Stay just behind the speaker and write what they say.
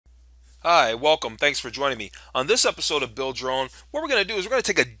Hi, welcome. Thanks for joining me. On this episode of Build Your Own, what we're going to do is we're going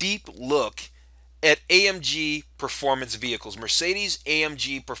to take a deep look at AMG performance vehicles, Mercedes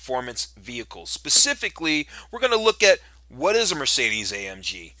AMG performance vehicles. Specifically, we're going to look at what is a Mercedes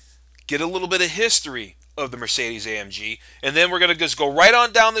AMG, get a little bit of history of the Mercedes AMG, and then we're going to just go right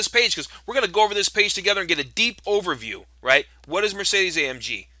on down this page because we're going to go over this page together and get a deep overview, right? What is Mercedes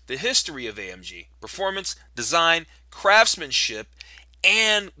AMG? The history of AMG, performance, design, craftsmanship,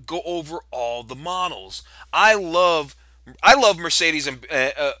 and go over all the models. I love Mercedes and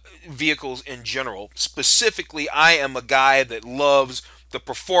vehicles in general. Specifically, I am a guy that loves the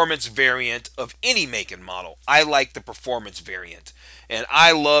performance variant of any make and model. I like the performance variant, and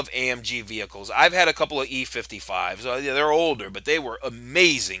I love AMG vehicles. I've had a couple of E55s. They're older, but they were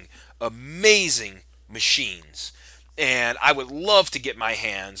amazing, amazing machines. And I would love to get my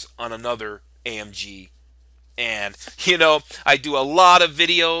hands on another AMG. And I do a lot of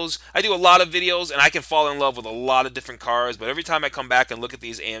videos. And I can fall in love with a lot of different cars, but every time I come back and look at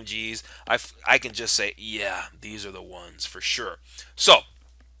these AMGs, I can just say, yeah, these are the ones for sure. So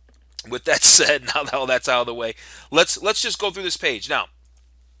with that said, now that all that's out of the way, let's just go through this page. Now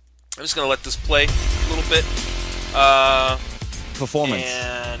I'm just gonna let this play a little bit. Performance.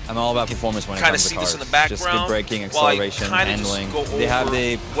 And I'm all about performance when it kind of comes to see cars. this in the background. Just good braking, while I acceleration, kinda just handling. go They have over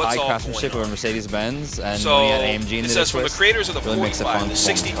the what's high all craftsmanship going of on. Mercedes Benz, and So when you add AMG in it the says from the twist, creators of the really makes a 45, fun the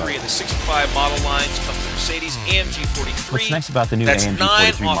performance 63, car. and the 65 model lines comes the Mercedes AMG 43. What's nice about the new That's AMG 9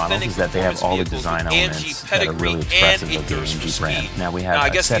 43 models authentic is that they have all the performance design vehicles with elements AMG that are really pedigree and expressive a of the thirst for AMG brand. speed. Now we Now, I have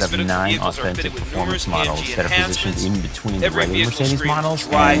a guess set these of 9 vehicles are authentic fitted with performance numerous models AMG that are positioned enhancements. in between the Every regular vehicle Mercedes screams models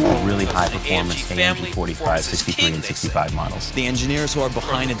drive and the home really because high of the performance AMG family. AMG 45, Performance is 63, king, and they 65 say. models. The engineers who are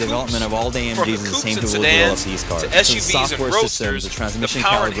behind the development of all the From AMGs the is the coupes same and people who develop sedans these cars. to The SUVs and software roadsters, systems, the transmission the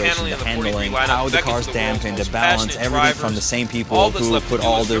power and calibration, handling the of the 43 handling, lineup how the beckons car's the world's dampened, most the balance, passionate everything from drivers. the same All people that's who left to put do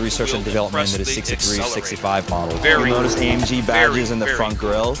all is the grip the research and wheel, development press into the the 63, accelerator. 65 models. Very You'll notice cool. AMG badges in the Very front cool.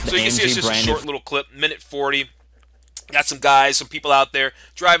 grille, So the you can see it's AMG just a branded. short little clip, minute 40. Got some guys, some people out there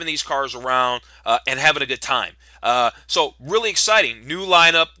driving these cars around and having a good time. So really exciting. New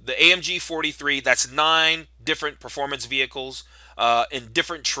lineup, the AMG 43. That's 9 different performance vehicles in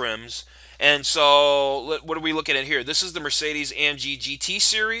different trims. And so what are we looking at here? This is the Mercedes AMG GT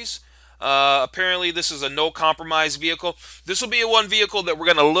series. Apparently this is a no compromise vehicle. This will be one vehicle that we're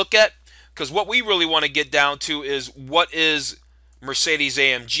going to look at because what we really want to get down to is what is Mercedes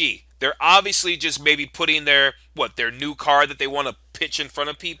AMG. They're obviously just maybe putting their new car that they want to pitch in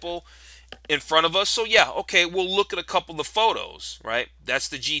front of people in front of us. So yeah, okay, we'll look at a couple of photos, right? That's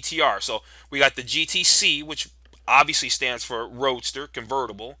the GTR. So we got the GTC, which obviously stands for Roadster,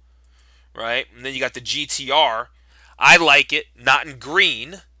 convertible, right? And then you got the GTR. I like it not in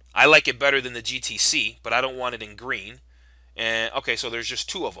green. I like it better than the GTC, but I don't want it in green. And okay, so there's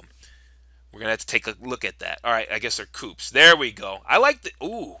just 2 of them. We're going to have to take a look at that. All right, I guess they're coupes. There we go. I like the...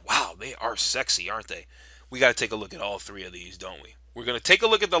 Ooh, wow, they are sexy, aren't they? We got to take a look at all 3 of these, don't we? We're going to take a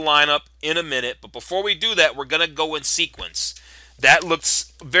look at the lineup in a minute, but before we do that, we're going to go in sequence. That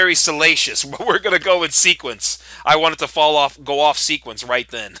looks very salacious, but we're going to go in sequence. I wanted to go off sequence right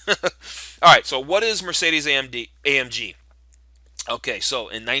then. All right, so what is Mercedes AMG? Okay, so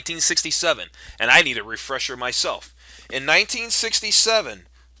in 1967, and I need a refresher myself. In 1967...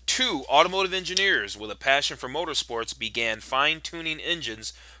 2 automotive engineers with a passion for motorsports began fine-tuning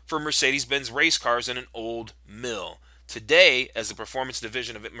engines for Mercedes-Benz race cars in an old mill. Today, as the performance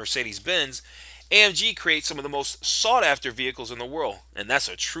division of Mercedes-Benz, AMG creates some of the most sought-after vehicles in the world, and that's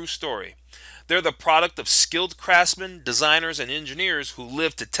a true story. They're the product of skilled craftsmen, designers, and engineers who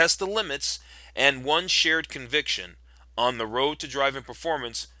live to test the limits and one shared conviction. On the road to driving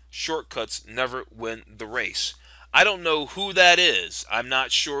performance, shortcuts never win the race. I don't know who that is. I'm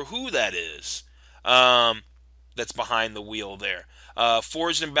not sure who that is that's behind the wheel there.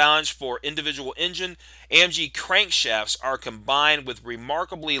 Forged and balanced for individual engine, AMG crankshafts are combined with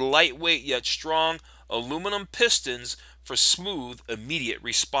remarkably lightweight yet strong aluminum pistons for smooth, immediate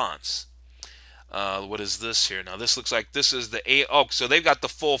response. What is this here? Now this looks like this is the so they've got the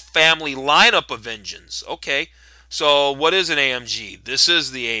full family lineup of engines. Okay. So what is an AMG? This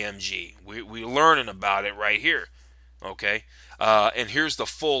is the AMG. We're learning about it right here. Okay, and here's the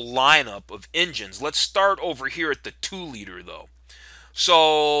full lineup of engines. Let's start over here at the 2-liter though.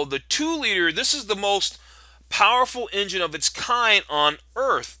 So the 2-liter, this is the most powerful engine of its kind on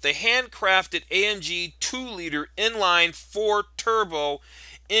Earth. The handcrafted AMG 2-liter inline 4-turbo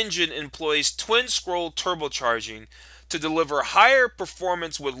engine employs twin-scroll turbocharging to deliver higher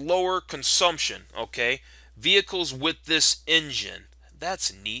performance with lower consumption. Okay, vehicles with this engine.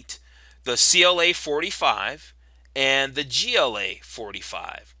 That's neat. The CLA 45 and the GLA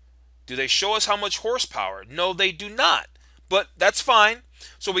 45. Do they show us how much horsepower? No, they do not. But that's fine.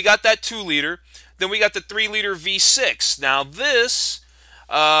 So we got that 2-liter. Then we got the 3-liter V6. Now this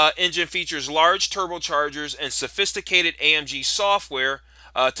engine features large turbochargers and sophisticated AMG software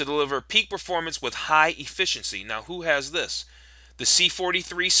to deliver peak performance with high efficiency. Now who has this? The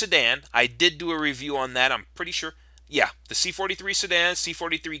C43 sedan. I did do a review on that, I'm pretty sure. Yeah, the C43 sedan,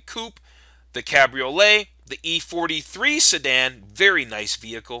 C43 Coupe, the Cabriolet, the E43 sedan, very nice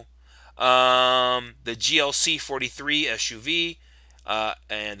vehicle. The GLC 43 SUV,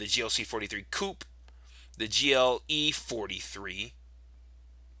 and the GLC 43 Coupe, the GLE 43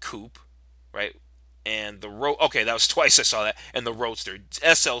 Coupe, right? And the okay, that was twice I saw that, and the Roadster,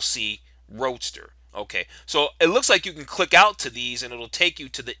 SLC Roadster. Okay, so it looks like you can click out to these and it'll take you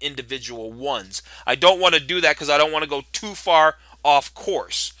to the individual ones. I don't want to do that because I don't want to go too far off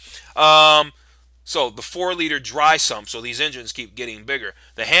course. So the 4-liter dry sump, so these engines keep getting bigger.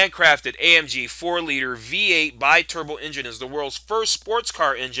 The handcrafted AMG 4-liter V8 bi-turbo engine is the world's first sports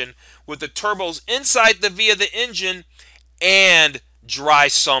car engine with the turbos inside the V of the engine and dry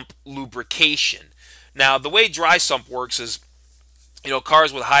sump lubrication. Now, the way dry sump works is,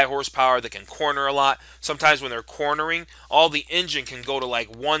 cars with high horsepower that can corner a lot, sometimes when they're cornering, all the engine can go to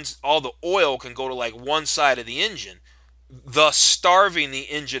all the oil can go to like one side of the engine, thus starving the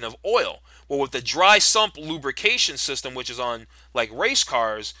engine of oil. Well, with the dry sump lubrication system, which is on like race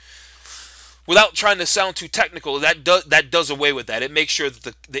cars, without trying to sound too technical, that does away with that. It makes sure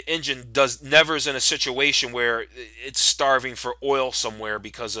that the engine never is in a situation where it's starving for oil somewhere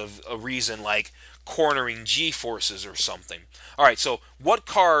because of a reason like cornering G-forces or something. All right, so what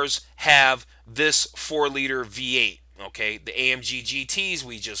cars have this 4-liter V8? Okay, the AMG GTs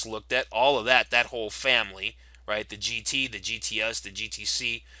we just looked at, all of that whole family, right? The GT, the GTS, the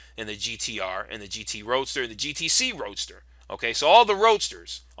GTC, and the GTR, and the GT Roadster, and the GTC Roadster. Okay, so all the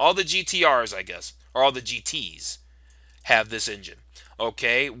Roadsters, all the GTRs, I guess, or all the GTs have this engine.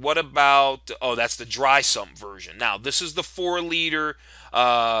 Okay, what about, oh, that's the dry sump version. Now, this is the 4-liter,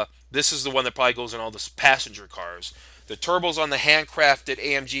 this is the one that probably goes in all the passenger cars. The turbos on the handcrafted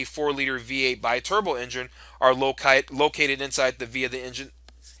AMG 4-liter V8 bi-turbo engine are located inside the V of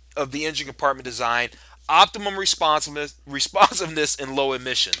the engine compartment design, optimum responsiveness and low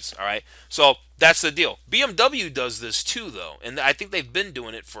emissions. All right, so that's the deal. BMW does this too, though, and I think they've been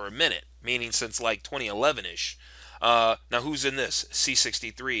doing it for a minute, meaning since like 2011-ish. Now, who's in this?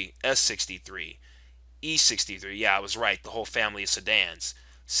 C63, S63, E63. Yeah, I was right. The whole family of sedans.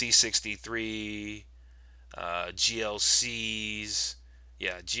 C63, GLCs.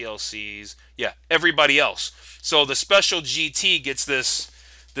 Yeah, GLCs. Yeah, everybody else. So the special GT gets this.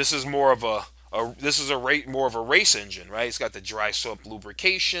 This is more of a more of a race engine, right? It's got the dry sump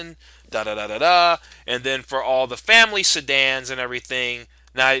lubrication, and then for all the family sedans and everything.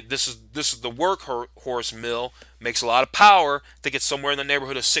 Now this is the workhorse mill, makes a lot of power. I think it's somewhere in the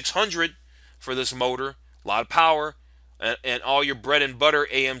neighborhood of 600 for this motor. A lot of power, and all your bread and butter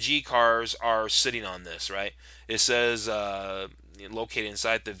AMG cars are sitting on this, right? It says located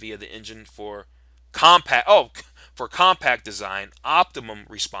inside the V of the engine for compact. Oh. For compact design, optimum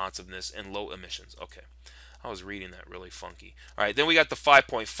responsiveness, and low emissions. Okay, I was reading that really funky. All right, then we got the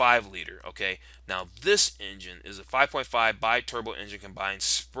 5.5 liter. Okay, now this engine is a 5.5 bi-turbo engine combines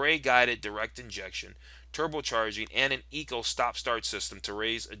spray-guided direct injection, turbocharging, and an eco stop-start system to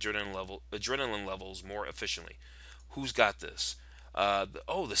raise adrenaline levels more efficiently. Who's got this? The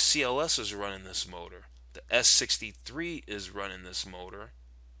CLS is running this motor. The S63 is running this motor.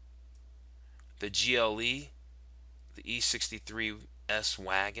 The GLE. The E63 S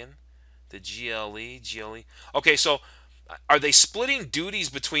wagon, the GLE. Okay, so are they splitting duties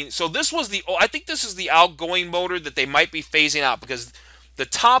between? So this was I think this is the outgoing motor that they might be phasing out because the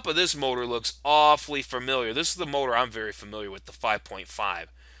top of this motor looks awfully familiar. This is the motor I'm very familiar with, the 5.5.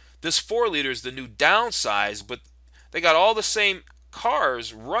 This 4-liter is the new downsize, but they got all the same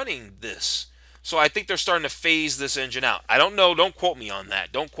cars running this. So I think they're starting to phase this engine out. I don't know. Don't quote me on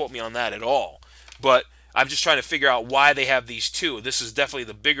that. Don't quote me on that at all. But I'm just trying to figure out why they have these two. This is definitely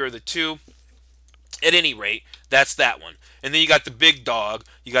the bigger of the two. At any rate, that's that one. And then you got the big dog.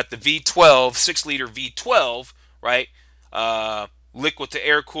 You got the V12, 6-liter V12, right? Liquid to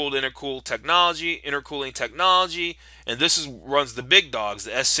air-cooled intercooling technology. And this runs the big dogs,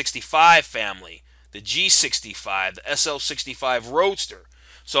 the S65 family, the G65, the SL65 Roadster.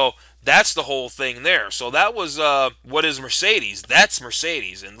 So that's the whole thing there. So that was what is Mercedes. That's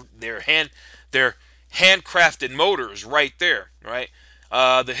Mercedes, and their handcrafted motors right there, right?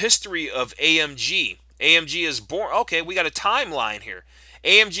 The history of AMG. AMG is born. Okay, we got a timeline here.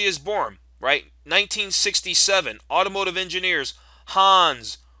 AMG is born, right? 1967. Automotive engineers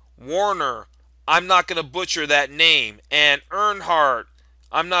Hans Warner, I'm not going to butcher that name. And Earnhardt,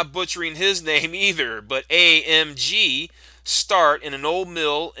 I'm not butchering his name either. But AMG start in an old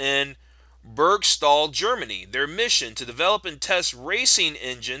mill in Bergstall, Germany. Their mission to develop and test racing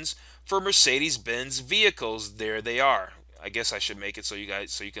engines for Mercedes Benz vehicles. There they are. I guess I should make it so you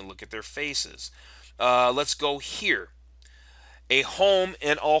can look at their faces. Let's go here. A home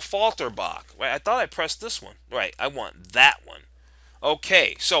in Alfalterbach. Right, I thought I pressed this one. Right, I want that one.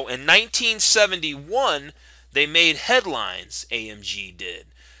 Okay, so in 1971, they made headlines, AMG did.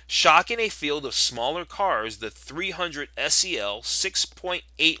 Shocking a field of smaller cars, the 300 SEL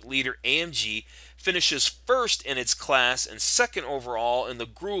 6.8-liter AMG finishes first in its class and second overall in the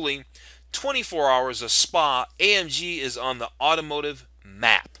grueling 24 hours of Spa. AMG is on the automotive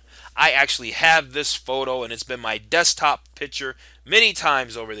map. I actually have this photo, and it's been my desktop picture many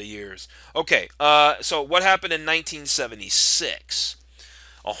times over the years. Okay, so what happened in 1976?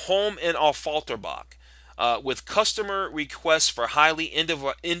 A home in Alfalterbach. With customer requests for highly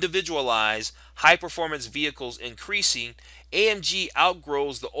individualized, high-performance vehicles increasing, AMG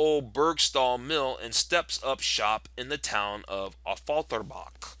outgrows the old Bergstall mill and steps up shop in the town of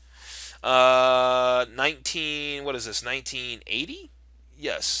Alfalterbach. 1980?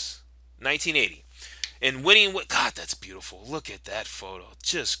 Yes, 1980. And winning with, God, that's beautiful. Look at that photo.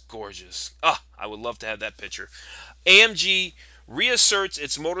 Just gorgeous. Ah, I would love to have that picture. AMG reasserts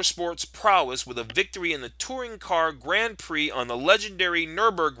its motorsports prowess with a victory in the Touring Car Grand Prix on the legendary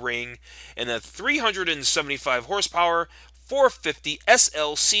Nürburgring in a 375 horsepower 450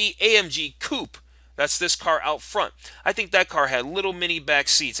 SLC AMG Coupe. That's this car out front. I think that car had little mini back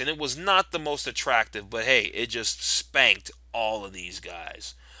seats, and it was not the most attractive, but hey, it just spanked all of these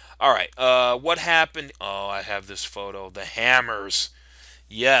guys. All right, what happened? Oh, I have this photo. The Hammers.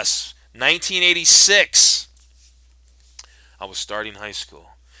 Yes, 1986. I was starting high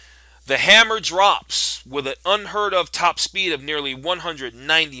school. The Hammer drops with an unheard of top speed of nearly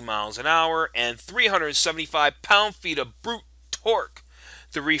 190 miles an hour and 375 pound-feet of brute torque.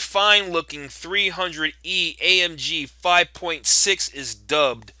 The refined-looking 300E AMG 5.6 is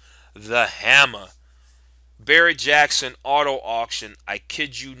dubbed the Hammer. Barrett Jackson Auto Auction, I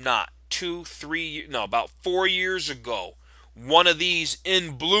kid you not, about 4 years ago, one of these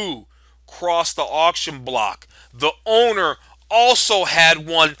in blue crossed the auction block. The owner also had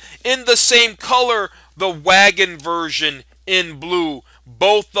one in the same color, the wagon version in blue.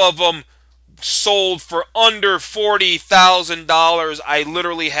 Both of them sold for under $40,000. I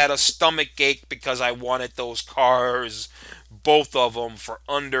literally had a stomach ache because I wanted those cars. Both of them for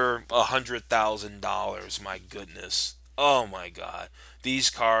under $100,000. My goodness. Oh my God. These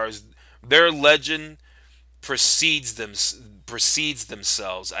cars, their legend precedes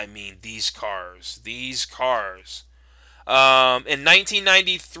themselves. I mean, these cars. In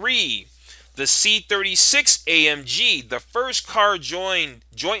 1993, the C36 AMG, the first car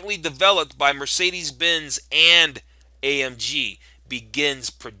jointly developed by Mercedes Benz and AMG, begins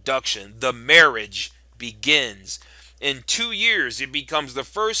production. The marriage begins. In 2 years, it becomes the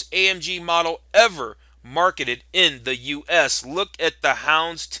first AMG model ever marketed in the U.S. Look at the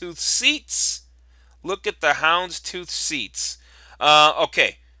houndstooth seats. Look at the houndstooth seats.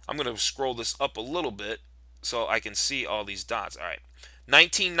 Okay, I'm going to scroll this up a little bit so I can see all these dots. All right,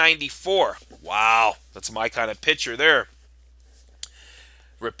 1994. Wow, that's my kind of picture there.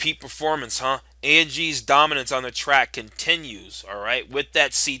 Repeat performance, huh? AMG's dominance on the track continues, all right, with that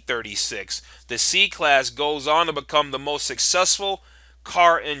C36. The C-Class goes on to become the most successful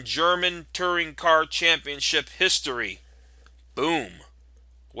car in German Touring Car Championship history. Boom.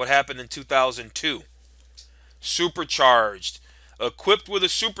 What happened in 2002? Supercharged. Equipped with a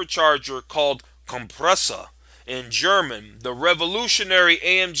supercharger called Kompressor. In German, the revolutionary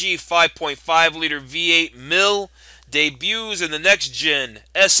AMG 5.5-liter V8 mill debuts in the next-gen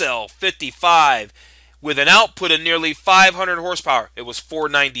SL55 with an output of nearly 500 horsepower. It was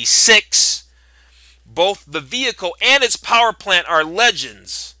 496. Both the vehicle and its power plant are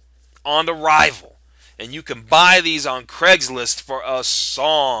legends on arrival. And you can buy these on Craigslist for a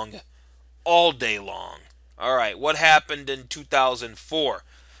song all day long. All right, what happened in 2004?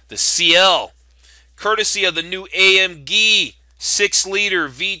 The CL, courtesy of the new AMG 6-liter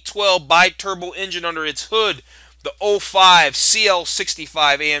V12 bi-turbo engine under its hood, the 05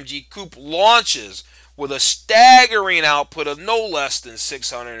 CL65 AMG Coupe launches with a staggering output of no less than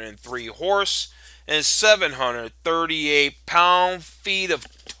 603 horse and 738 pound-feet of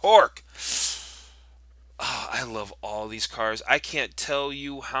torque. Oh, I love all these cars. I can't tell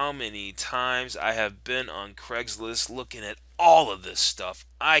you how many times I have been on Craigslist looking at all of this stuff.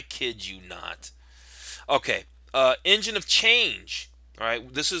 I kid you not. Okay, engine of change. All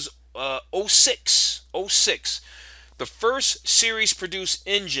right, this is '06. '06. The first series-produced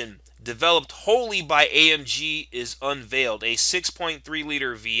engine developed wholly by AMG is unveiled. A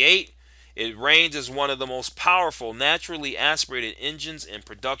 6.3-liter V8. It reigns as one of the most powerful naturally aspirated engines in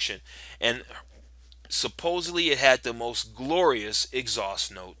production, and supposedly it had the most glorious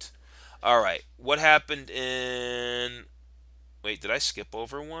exhaust note. All right, what happened in... Wait, did I skip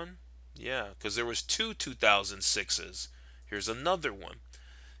over one? Yeah, because there was two 2006s. Here's another one.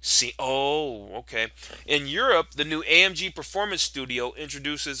 See, oh, okay. In Europe, the new AMG Performance Studio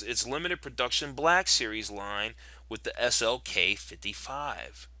introduces its limited production Black Series line with the SLK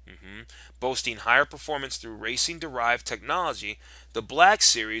 55. Boasting higher performance through racing-derived technology, the Black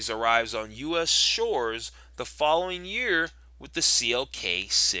Series arrives on U.S. shores the following year with the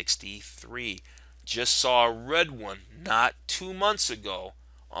CLK 63. Just saw a red one not 2 months ago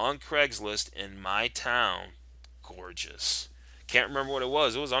on Craigslist in my town. Gorgeous. Can't remember what it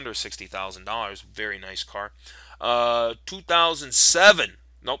was. It was under $60,000. Very nice car. 2007.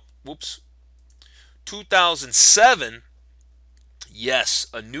 Nope. Whoops. 2007. Yes,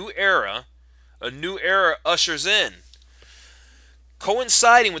 a new era. A new era ushers in.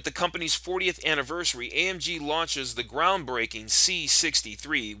 Coinciding with the company's 40th anniversary, AMG launches the groundbreaking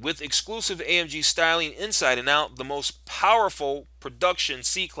C63 with exclusive AMG styling inside and out. The most powerful production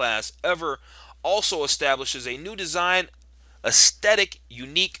C-Class ever also establishes a new design aesthetic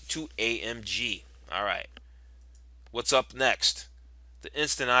unique to AMG. All right. What's up next? The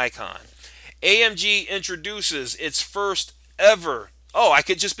instant icon. AMG introduces its first ever... Oh, I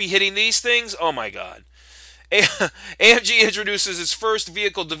could just be hitting these things? Oh my God. AMG introduces its first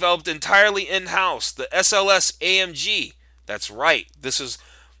vehicle developed entirely in-house, the SLS AMG. That's right. This is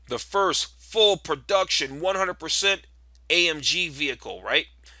the first full production 100% AMG vehicle, right?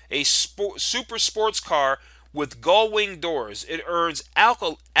 A super sports car with gull-wing doors. It earns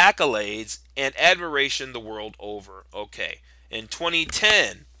accolades and admiration the world over. Okay. In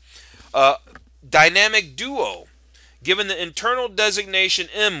 2010, Dynamic Duo, given the internal designation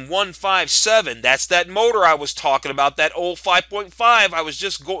M157, that's that motor I was talking about, that old 5.5. I was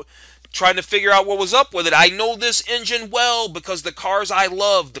just trying to figure out what was up with it. I know this engine well because the cars I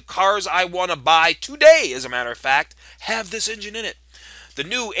love, the cars I want to buy today, as a matter of fact, have this engine in it. The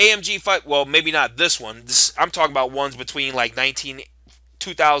new AMG 5, well, maybe not this one. I'm talking about ones between like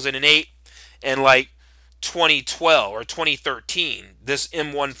 2008 and like 2012 or 2013. This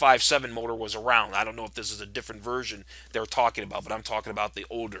M157 motor was around. I don't know if this is a different version they're talking about, but I'm talking about the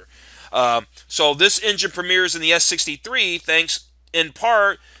older. So this engine premieres in the S63 thanks in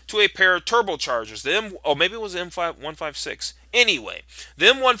part to a pair of turbochargers. Maybe it was the M156. Anyway, the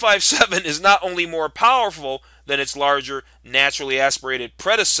M157 is not only more powerful than its larger, naturally aspirated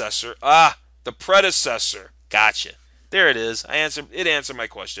predecessor. The predecessor. Gotcha. There it is. It answered my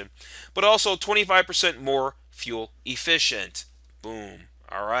question. But also 25% more fuel efficient. Boom.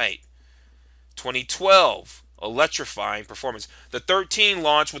 All right. 2012. Electrifying performance. The 13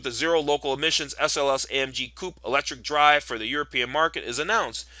 launch with the zero local emissions SLS AMG Coupe electric drive for the European market is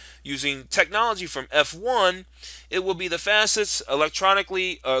announced. Using technology from F1, it will be the fastest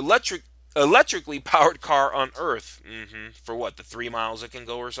electrically powered car on Earth. For what, the 3 miles it can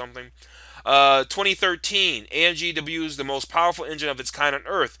go or something? 2013, AMG debuts the most powerful engine of its kind on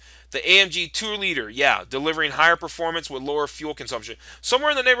Earth, the AMG 2-liter, delivering higher performance with lower fuel consumption. Somewhere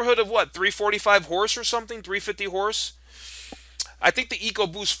in the neighborhood of what, 345 horse or something, 350 horse? I think the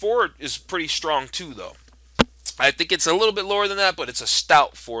EcoBoost 4 is pretty strong too, though. I think it's a little bit lower than that, but it's a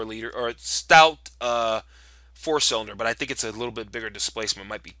stout 4-liter, or stout 4-cylinder, but I think it's a little bit bigger displacement. It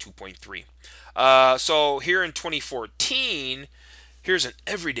might be 2.3. So here in 2014, here's an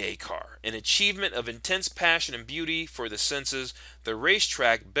everyday car, an achievement of intense passion and beauty for the senses. The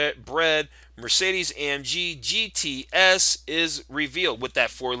racetrack-bred Mercedes AMG GT S is revealed with that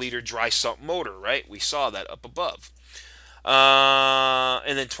 4-liter dry sump motor, right? We saw that up above.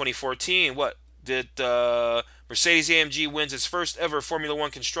 And then 2014, what did Mercedes AMG wins its first ever Formula One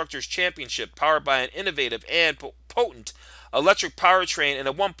Constructors Championship, powered by an innovative and potent electric powertrain and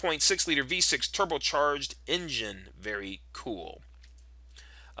a 1.6-liter V6 turbocharged engine. Very cool.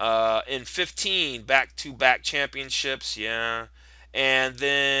 In 15, back-to-back championships, And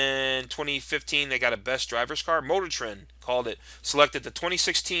then 2015, they got a best driver's car. Motor Trend called it, selected the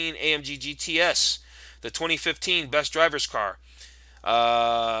 2016 AMG GTS, the 2015 best driver's car.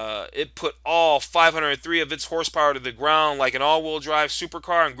 It put all 503 of its horsepower to the ground like an all-wheel drive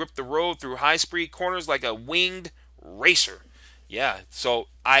supercar and gripped the road through high-speed corners like a winged racer. So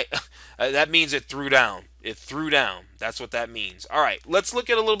that means it threw down. It threw down. That's what that means. All right, let's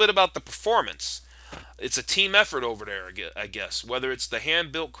look at a little bit about the performance. it's a team effort over there, I guess. Whether it's the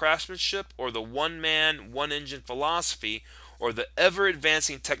hand-built craftsmanship or the one-man, one-engine philosophy, or the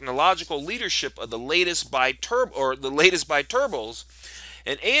ever-advancing technological leadership of the latest by turbos,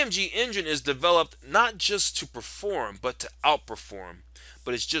 an AMG engine is developed not just to perform, but to outperform.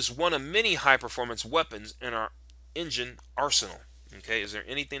 But it's just one of many high-performance weapons in our engine arsenal. Okay, is there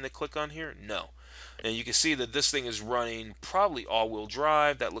anything to click on here? No. And you can see that this thing is running probably all-wheel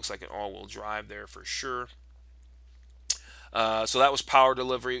drive. That looks like an all-wheel drive there for sure. So that was power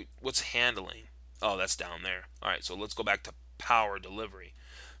delivery. What's handling? Oh, that's down there. All right, so let's go back to power delivery.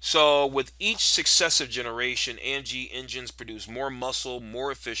 So with each successive generation, AMG engines produce more muscle,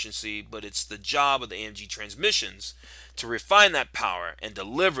 more efficiency, but it's the job of the AMG transmissions to refine that power and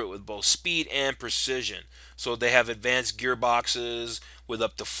deliver it with both speed and precision. So they have advanced gearboxes with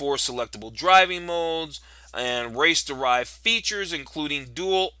up to 4 selectable driving modes and race-derived features, including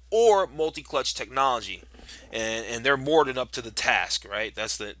dual or multi-clutch technology. And they're more than up to the task, right?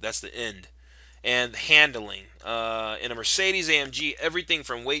 That's the end. And handling. In a Mercedes AMG, everything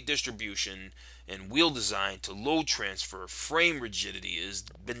from weight distribution and wheel design to load transfer, frame rigidity has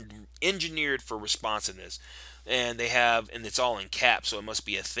been engineered for responsiveness. And it's all in caps, so it must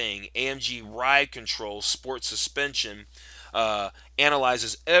be a thing. AMG Ride Control Sport Suspension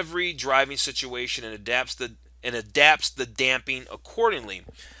analyzes every driving situation and adapts the damping accordingly.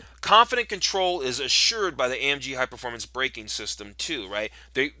 Confident control is assured by the AMG high performance braking system too, right?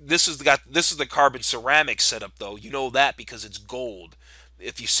 This is the carbon ceramic setup though. You know that because it's gold.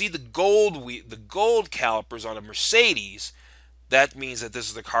 If you see the gold calipers on a Mercedes, that means that this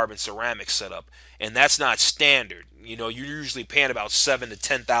is the carbon ceramic setup, and that's not standard. You know, you're usually paying about $7,000 to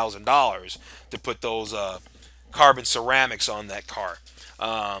 $10,000 to put those carbon ceramics on that car.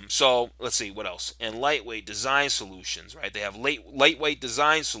 So let's see what else. And lightweight design solutions, right? They have lightweight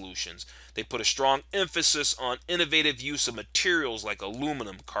design solutions. They put a strong emphasis on innovative use of materials like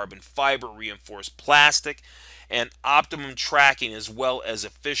aluminum, carbon fiber, reinforced plastic, and optimum tracking as well as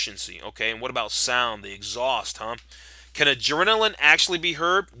efficiency. Okay, and what about sound? The exhaust, huh? Can adrenaline actually be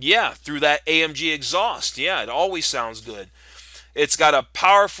heard? Yeah, through that AMG exhaust. Yeah, it always sounds good. It's got a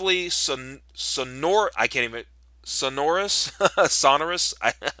powerfully sonorous,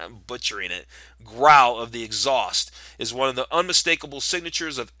 I'm butchering it, growl of the exhaust is one of the unmistakable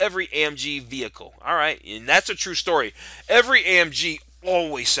signatures of every AMG vehicle. All right, and that's a true story. Every AMG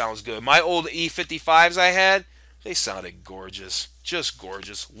always sounds good. My old E55s I had, they sounded gorgeous, just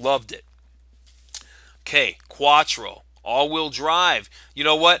gorgeous. Loved it. Okay, Quattro, all-wheel drive. You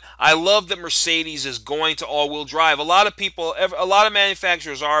know what? I love that Mercedes is going to all-wheel drive. A lot of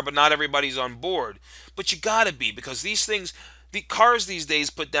manufacturers are, but not everybody's on board. But you gotta be, because these things, the cars these days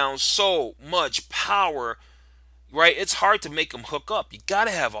put down so much power, right? It's hard to make them hook up. You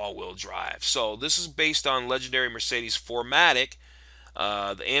gotta have all-wheel drive. So this is based on legendary Mercedes 4MATIC.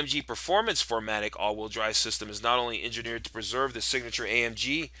 The AMG Performance 4MATIC all-wheel drive system is not only engineered to preserve the signature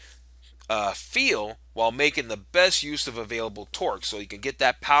AMG feel while making the best use of available torque, so you can get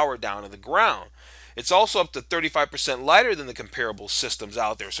that power down to the ground. It's also up to 35% lighter than the comparable systems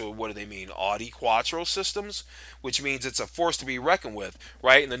out there. So what do they mean? Audi Quattro systems, which means it's a force to be reckoned with,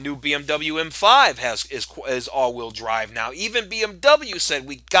 right? And the new BMW M5 is all-wheel drive now. Even BMW said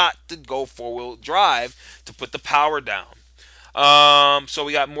we got to go four-wheel drive to put the power down. So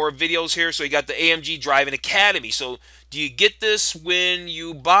we got more videos here. So you got the AMG Driving Academy. So do you get this when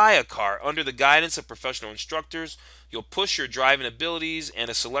you buy a car? Under the guidance of professional instructors, you'll push your driving abilities and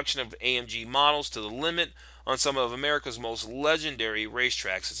a selection of AMG models to the limit on some of America's most legendary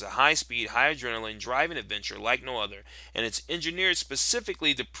racetracks. It's a high-speed, high-adrenaline driving adventure like no other, and it's engineered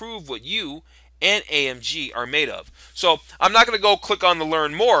specifically to prove what you and AMG are made of. So I'm not going to go click on the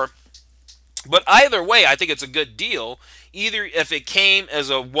learn more, but either way, I think it's a good deal. Either if it came as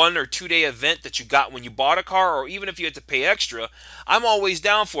a 1 or 2 day event that you got when you bought a car, or even if you had to pay extra, I'm always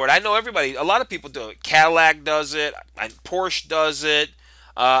down for it. I know a lot of people do it. Cadillac does it, and Porsche does it.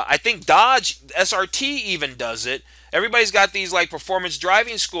 I think Dodge SRT even does it. Everybody's got these like performance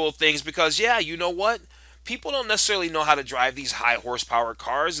driving school things because, yeah, you know what? People don't necessarily know how to drive these high horsepower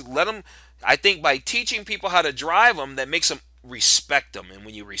cars. I think by teaching people how to drive them, that makes them respect them. And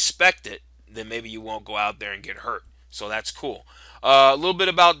when you respect it, then maybe you won't go out there and get hurt. So that's cool. A little bit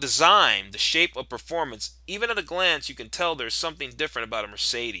about design, the shape of performance. Even at a glance, you can tell there's something different about a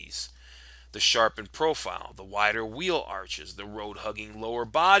Mercedes. The sharpened profile, the wider wheel arches, the road-hugging lower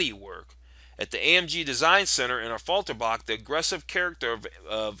body work. At the AMG Design Center in our Falterbach, the aggressive character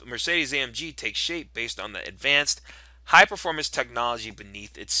of Mercedes AMG takes shape based on the advanced high-performance technology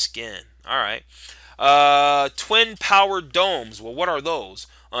beneath its skin. All right. Twin power domes. Well, what are those?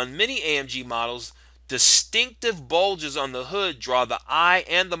 On many AMG models, Distinctive bulges on the hood draw the eye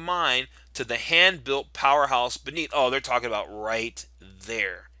and the mind to the hand-built powerhouse beneath. Oh, they're talking about right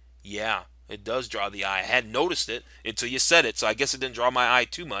there. Yeah, it does draw the eye. I hadn't noticed it until you said it, so I guess it didn't draw my eye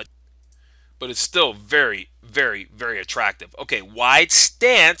too much. But it's still very, very, very attractive. Okay, wide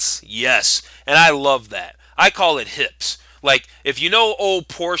stance, yes, and I love that. I call it hips. Like, if you know old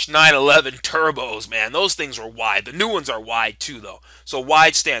Porsche 911 turbos, man, those things are wide. The new ones are wide too, though. So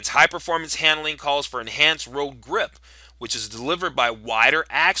wide stance. High-performance handling calls for enhanced road grip, which is delivered by wider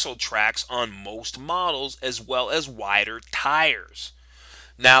axle tracks on most models, as well as wider tires.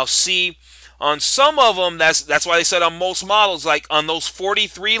 Now, see, on some of them, that's why they said on most models, like on those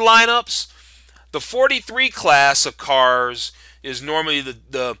 43 lineups, the 43 class of cars is normally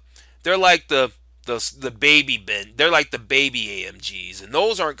they're like the baby bin. They're like the baby AMGs, and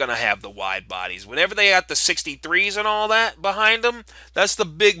those aren't going to have the wide bodies. Whenever they got the 63s and all that behind them, that's the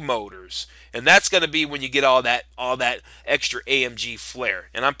big motors, and that's going to be when you get all that extra AMG flair.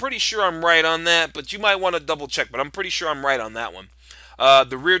 And I'm pretty sure I'm right on that, but you might want to double check. But I'm pretty sure I'm right on that one.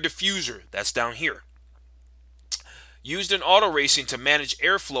 The rear diffuser, that's down here. Used in auto racing to manage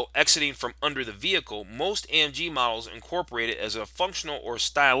airflow exiting from under the vehicle, most AMG models incorporate it as a functional or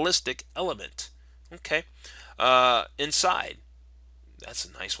stylistic element. Okay. Inside. That's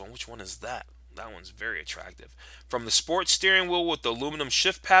a nice one. Which one is that? That one's very attractive. From the sports steering wheel with the aluminum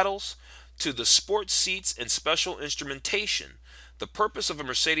shift paddles to the sports seats and special instrumentation, the purpose of a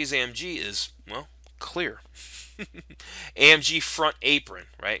Mercedes AMG is, well, clear. AMG front apron,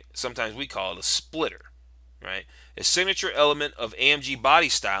 right? Sometimes we call it a splitter, right? A signature element of AMG body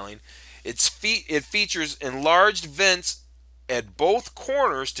styling. It features enlarged vents at both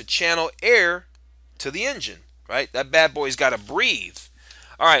corners to channel air to the engine, right? That bad boy's got to breathe.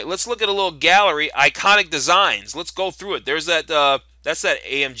 All right, let's look at a little gallery. Iconic designs. Let's go through it. There's that. That's that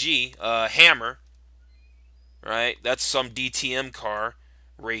AMG Hammer, right? That's some DTM car,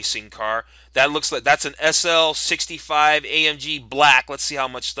 racing car. That looks like that's an SL65 AMG Black. Let's see how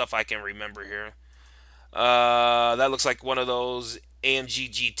much stuff I can remember here. That looks like one of those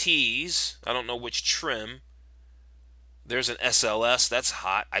AMG GTs. I don't know which trim. There's an SLS. That's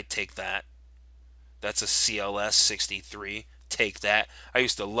hot. I take that. That's a CLS 63. Take that. I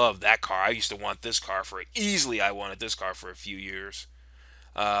used to love that car. I used to want this car for easily. I wanted this car for a few years.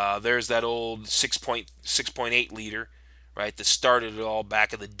 There's that old 6.8 liter, right? That started it all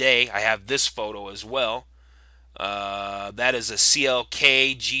back in the day. I have this photo as well. That is a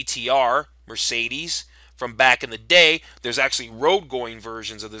CLK GTR Mercedes from back in the day. There's actually road-going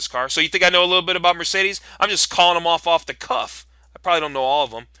versions of this car. So you think I know a little bit about Mercedes? I'm just calling them off the cuff. I probably don't know all of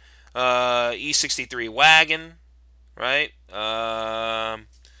them. E63 wagon, right? I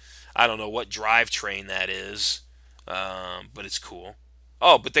don't know what drivetrain that is, but it's cool.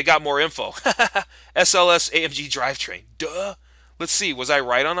 Oh, but they got more info. SLS AMG drivetrain. Duh. Let's see. Was I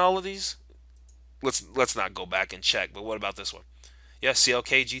right on all of these? Let's not go back and check. But what about this one? Yeah,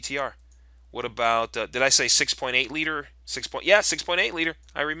 CLK GTR. What about? Did I say 6.8 liter? 6.8 liter.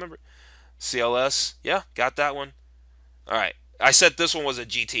 I remember. CLS. Yeah, got that one. All right. I said this one was a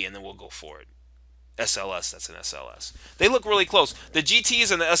GT, and then we'll go for it. SLS. That's an SLS. They look really close. The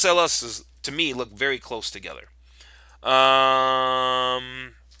GTs and the SLSs to me look very close together.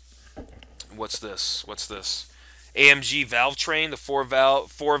 What's this? What's this? AMG valve train, the four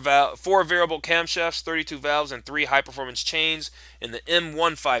variable camshafts, 32 valves, and 3 high-performance chains in the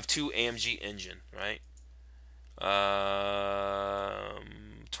M152 AMG engine, right?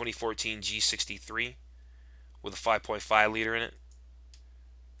 2014 G63 with a 5.5 liter in it.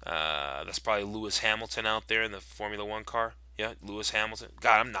 That's probably Lewis Hamilton out there in the Formula One car. Yeah, Lewis Hamilton.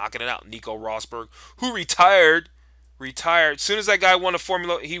 God, I'm knocking it out. Nico Rosberg, who retired. As soon as that guy won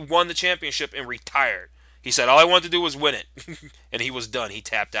he won the championship and retired. He said, all I wanted to do was win it. And he was done. He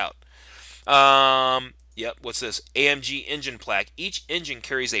tapped out. Yep, what's this? AMG engine plaque. Each engine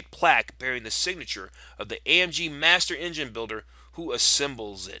carries a plaque bearing the signature of the AMG master engine builder who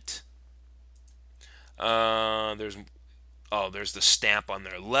assembles it. There's the stamp on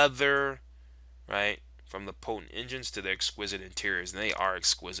their leather, right? From the potent engines to their exquisite interiors. And they are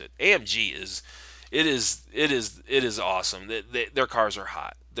exquisite. AMG is... It is awesome. Their cars are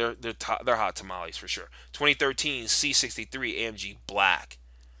hot. They're hot tamales for sure. 2013 C63 AMG Black,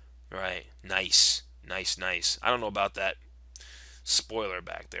 right? Nice. I don't know about that spoiler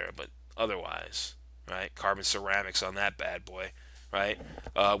back there, but otherwise, right? Carbon ceramics on that bad boy, right?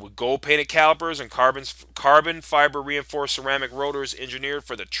 With gold painted calipers and carbon fiber reinforced ceramic rotors engineered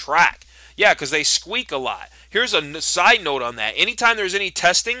for the track. Yeah, because they squeak a lot. Here's a side note on that. Anytime there's any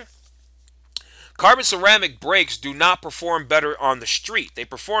testing, carbon ceramic brakes do not perform better on the street. They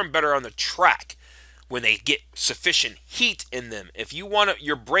perform better on the track. when they get sufficient heat in them. If you want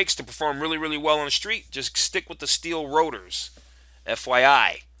your brakes to perform really, really well on the street, just stick with the steel rotors.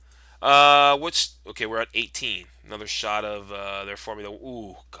 FYI. Okay, we're at 18. Another shot of their Formula.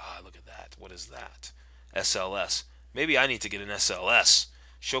 Ooh, God, look at that. What is that? SLS. Maybe I need to get an SLS.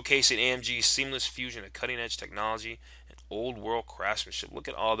 Showcasing AMG's seamless fusion of cutting-edge technology and old-world craftsmanship. Look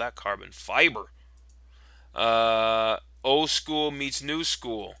at all that carbon fiber. Old school meets new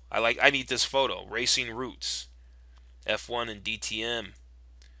school. I need this photo. Racing roots. F1 and DTM.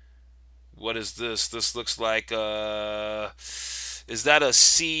 What is this? This looks like is that a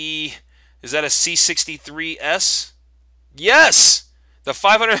C63 S? Yes! The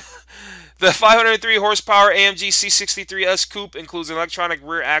 503 horsepower AMG C63 S Coupe includes an electronic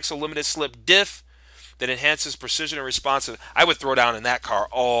rear axle limited slip diff that enhances precision and responsiveness. I would throw down in that car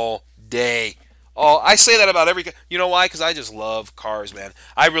all day. Oh, I say that about every... You know why? Because I just love cars, man.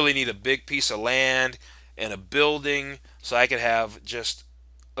 I really need a big piece of land and a building so I could have just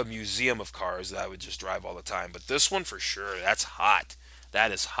a museum of cars that I would just drive all the time. But this one for sure, that's hot.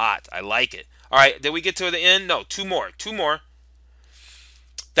 That is hot. I like it. All right, did we get to the end? No, two more.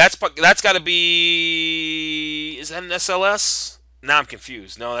 That's got to be... Is that an SLS? Now I'm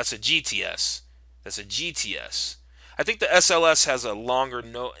confused. No, that's a GTS. That's a GTS. I think the SLS has a longer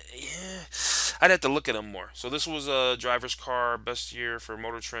no. Yeah, I'd have to look at them more. So this was a driver's car, best year for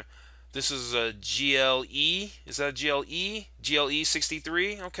Motor Trend. This is a GLE. Is that a GLE? GLE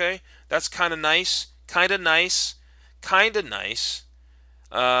 63. Okay, that's kind of nice. Kind of nice.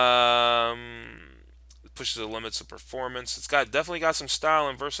 Pushes the limits of performance. It's definitely got some style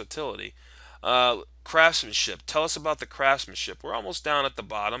and versatility. Craftsmanship. Tell us about the craftsmanship. We're almost down at the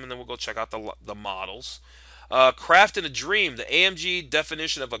bottom, and then we'll go check out the models. Craft in a dream. The AMG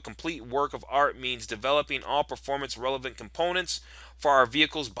definition of a complete work of art means developing all performance relevant components for our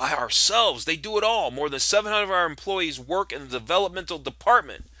vehicles by ourselves. They do it all. More than 700 of our employees work in the developmental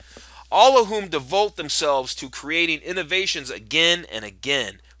department, all of whom devote themselves to creating innovations again and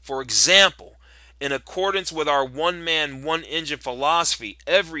again. For example, in accordance with our one-man, one-engine philosophy,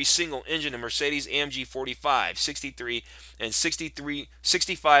 every single engine in Mercedes AMG 45, 63, and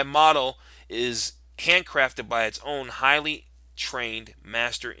 65 model is handcrafted by its own highly trained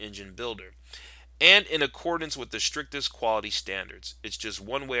master engine builder, and in accordance with the strictest quality standards. It's just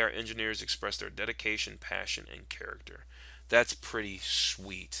one way our engineers express their dedication, passion, and character. That's pretty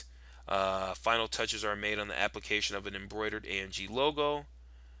sweet. Final touches are made on the application of an embroidered AMG logo.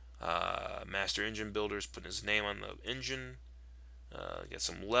 Master engine builders putting his name on the engine. Got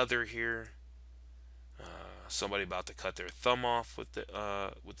some leather here. Somebody about to cut their thumb off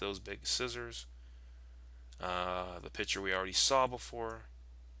with those big scissors. The picture we already saw before.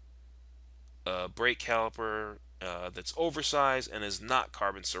 Brake caliper that's oversized and is not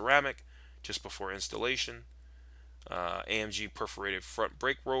carbon ceramic, just before installation. AMG perforated front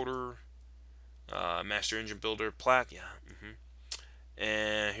brake rotor. Master engine builder plaque. Yeah.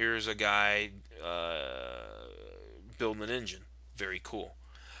 And here's a guy building an engine. Very cool.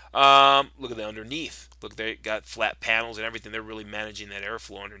 Look at the underneath. Look, they got flat panels and everything. They're really managing that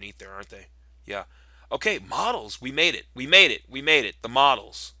airflow underneath there, aren't they? Yeah. Okay, models. We made it. The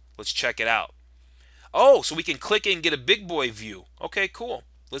models. Let's check it out. Oh, so we can click it and get a big boy view. Okay, cool.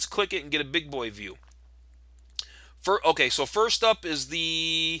 Let's click it and get a big boy view. Okay, so first up is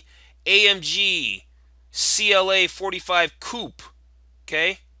the AMG CLA 45 Coupe.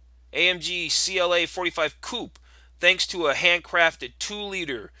 Okay, AMG CLA 45 Coupe, thanks to a handcrafted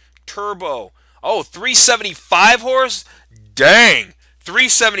 2-liter turbo. Oh, 375 horse? Dang,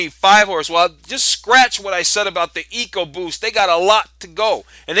 375 horse. Well, just scratch what I said about the EcoBoost. They got a lot to go,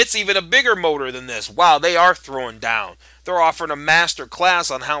 and it's even a bigger motor than this. Wow, they are throwing down. They're offering a master class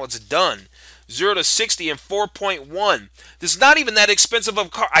on how it's done. 0 to 60 in 4.1. This is not even that expensive of a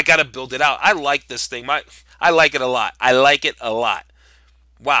car. I got to build it out. I like this thing. I like it a lot.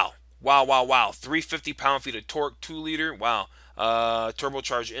 Wow. 350 pound-feet of torque, 2-liter. Wow.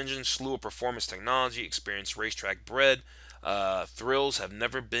 Turbocharged engine, slew of performance technology, experienced racetrack bred. Thrills have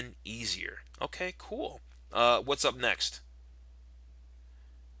never been easier. Okay, cool. What's up next?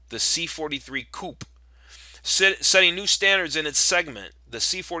 The C43 Coupe. Setting new standards in its segment, the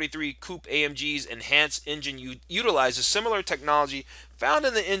C43 Coupe AMG's enhanced engine utilizes similar technology found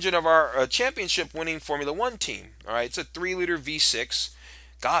in the engine of our championship-winning Formula One team. All right, it's a 3-liter V6.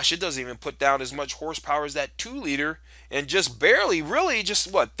 Gosh, it doesn't even put down as much horsepower as that 2-liter, and just barely, really,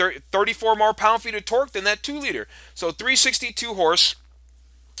 just what, 34 more pound-feet of torque than that 2-liter. So 362 horse,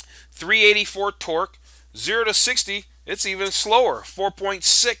 384 torque, 0 to 60, it's even slower,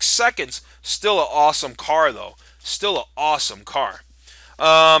 4.6 seconds. Still an awesome car, though. Still an awesome car.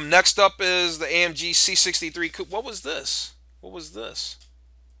 Next up is the AMG C63 Coupe. What was this? What was this?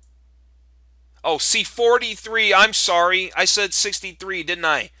 Oh, C43. I'm sorry. I said 63, didn't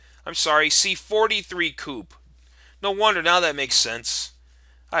I? I'm sorry. C43 Coupe. No wonder. Now that makes sense.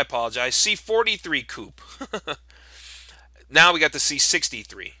 I apologize. C43 Coupe. Now we got the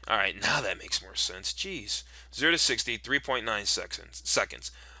C63. All right, now that makes more sense. Jeez. 0 to 60, 3.9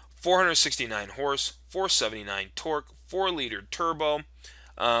 seconds. 469 horse, 479 torque, 4-liter turbo.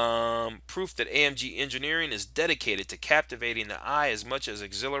 Proof that AMG engineering is dedicated to captivating the eye as much as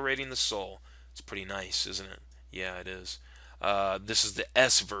exhilarating the soul. It's pretty nice, isn't it? Yeah, it is. This is the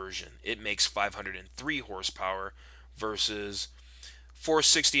S version. It makes 503 horsepower versus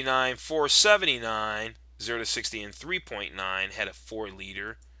 469, 479, 0 to 60 in 3.9 had a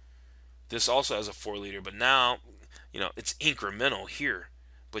 4-liter. This also has a 4-liter, but now, it's incremental here.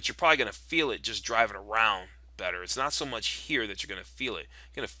 But you're probably going to feel it just driving around better. It's not so much here that you're going to feel it.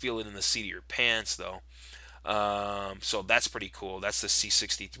 You're going to feel it in the seat of your pants, though. So that's pretty cool. That's the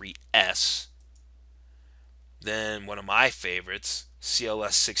C63 S. Then one of my favorites,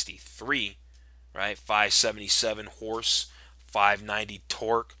 CLS 63, right? 577 horse, 590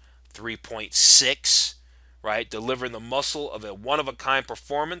 torque, 3.6, right? Delivering the muscle of a one-of-a-kind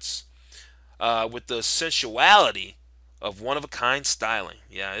performance with the sensuality of one-of-a-kind styling.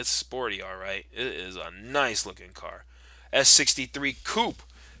 Yeah, it's sporty, all right. It is a nice-looking car. S63 Coupe,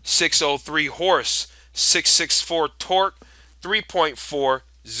 603 horse, 664 torque, 3.4,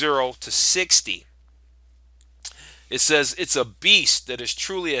 0 to 60. It says it's a beast that is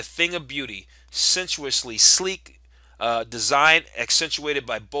truly a thing of beauty, sensuously sleek design accentuated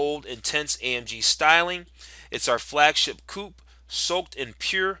by bold, intense AMG styling. It's our flagship coupe, soaked in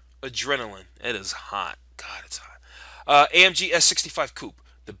pure adrenaline. It is hot. God, it's hot. AMG S65 Coupe,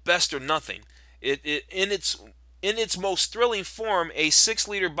 the best or nothing. In its most thrilling form, a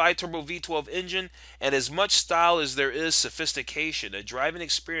 6-liter biturbo V12 engine and as much style as there is sophistication, a driving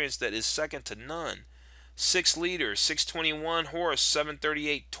experience that is second to none. 6-liter, 621 horse,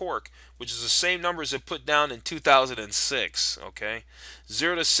 738 torque, which is the same numbers it put down in 2006. Okay,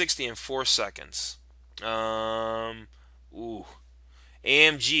 0 to 60 in 4 seconds. AMG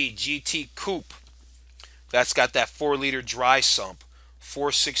GT Coupe. That's got that 4-liter dry sump,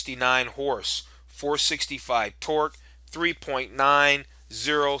 469 horse, 465 torque, 3.9,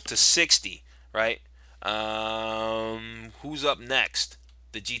 0 to 60. Right. Who's up next?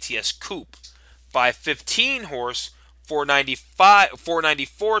 The GTS Coupe. 515 horse,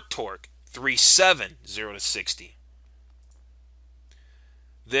 494 torque, 3.7, 0 to 60.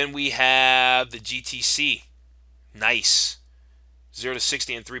 Then we have the GTC. Nice. 0 to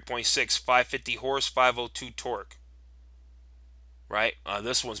 60 in 3.6, 550 horse, 502 torque. Right?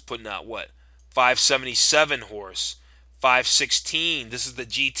 This one's putting out what? 577 horse, 516. This is the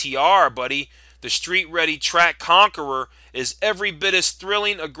GTR, buddy. The street-ready track conqueror is every bit as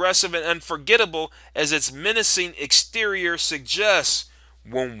thrilling, aggressive, and unforgettable as its menacing exterior suggests.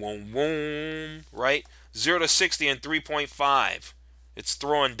 Woom, woom, woom. Right? 0 to 60 in 3.5. It's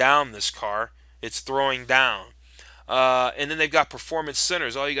throwing down, this car. It's throwing down. And then they've got performance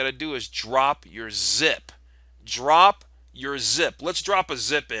centers. All you got to do is drop your zip. Drop your zip. Let's drop a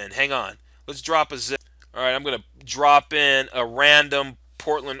zip in. Hang on. Let's drop a zip. All right, I'm going to drop in a random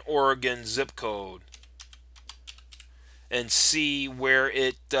Portland, Oregon zip code and see where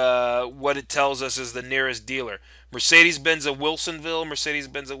what it tells us is the nearest dealer. Mercedes Benz of Wilsonville. Mercedes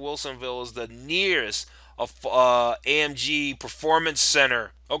Benz of Wilsonville is the nearest AMG Performance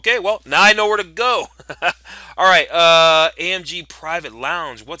Center. Okay, well, now I know where to go. All right, AMG Private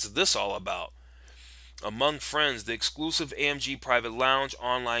Lounge. What's this all about? Among Friends, the exclusive AMG Private Lounge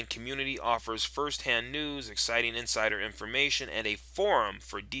online community offers first-hand news, exciting insider information, and a forum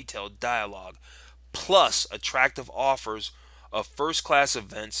for detailed dialogue, plus attractive offers of first-class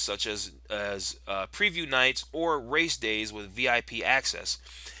events such as preview nights or race days with VIP access.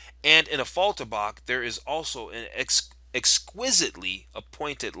 And in a Falterbach, there is also an exquisitely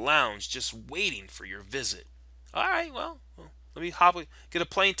appointed lounge just waiting for your visit. All right, well let me get a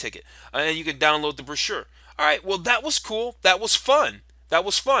plane ticket, and you can download the brochure. All right, well, that was cool. That was fun. That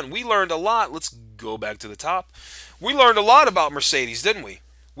was fun. We learned a lot. Let's go back to the top. We learned a lot about Mercedes, didn't we?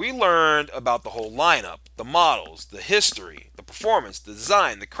 We learned about the whole lineup, the models, the history, the performance, the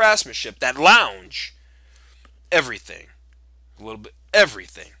design, the craftsmanship, that lounge, everything. A little bit,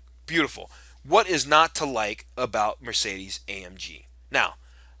 everything. Beautiful. What is not to like about Mercedes AMG? Now,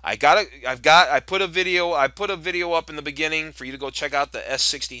 I put a video up in the beginning for you to go check out the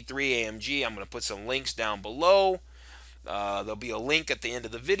S63 AMG. I'm going to put some links down below. There'll be a link at the end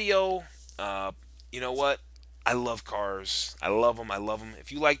of the video. You know what? I love cars. I love them. I love them.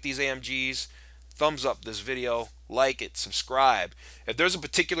 If you like these AMGs, thumbs up this video, like it, subscribe. If there's a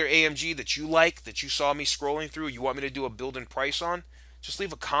particular AMG that you like, that you saw me scrolling through, you want me to do a build and price on, just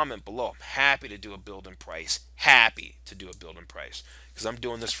leave a comment below. I'm happy to do a build and price. Happy to do a build and price because I'm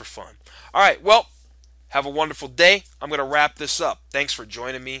doing this for fun. All right, well, have a wonderful day. I'm going to wrap this up. Thanks for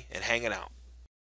joining me and hanging out.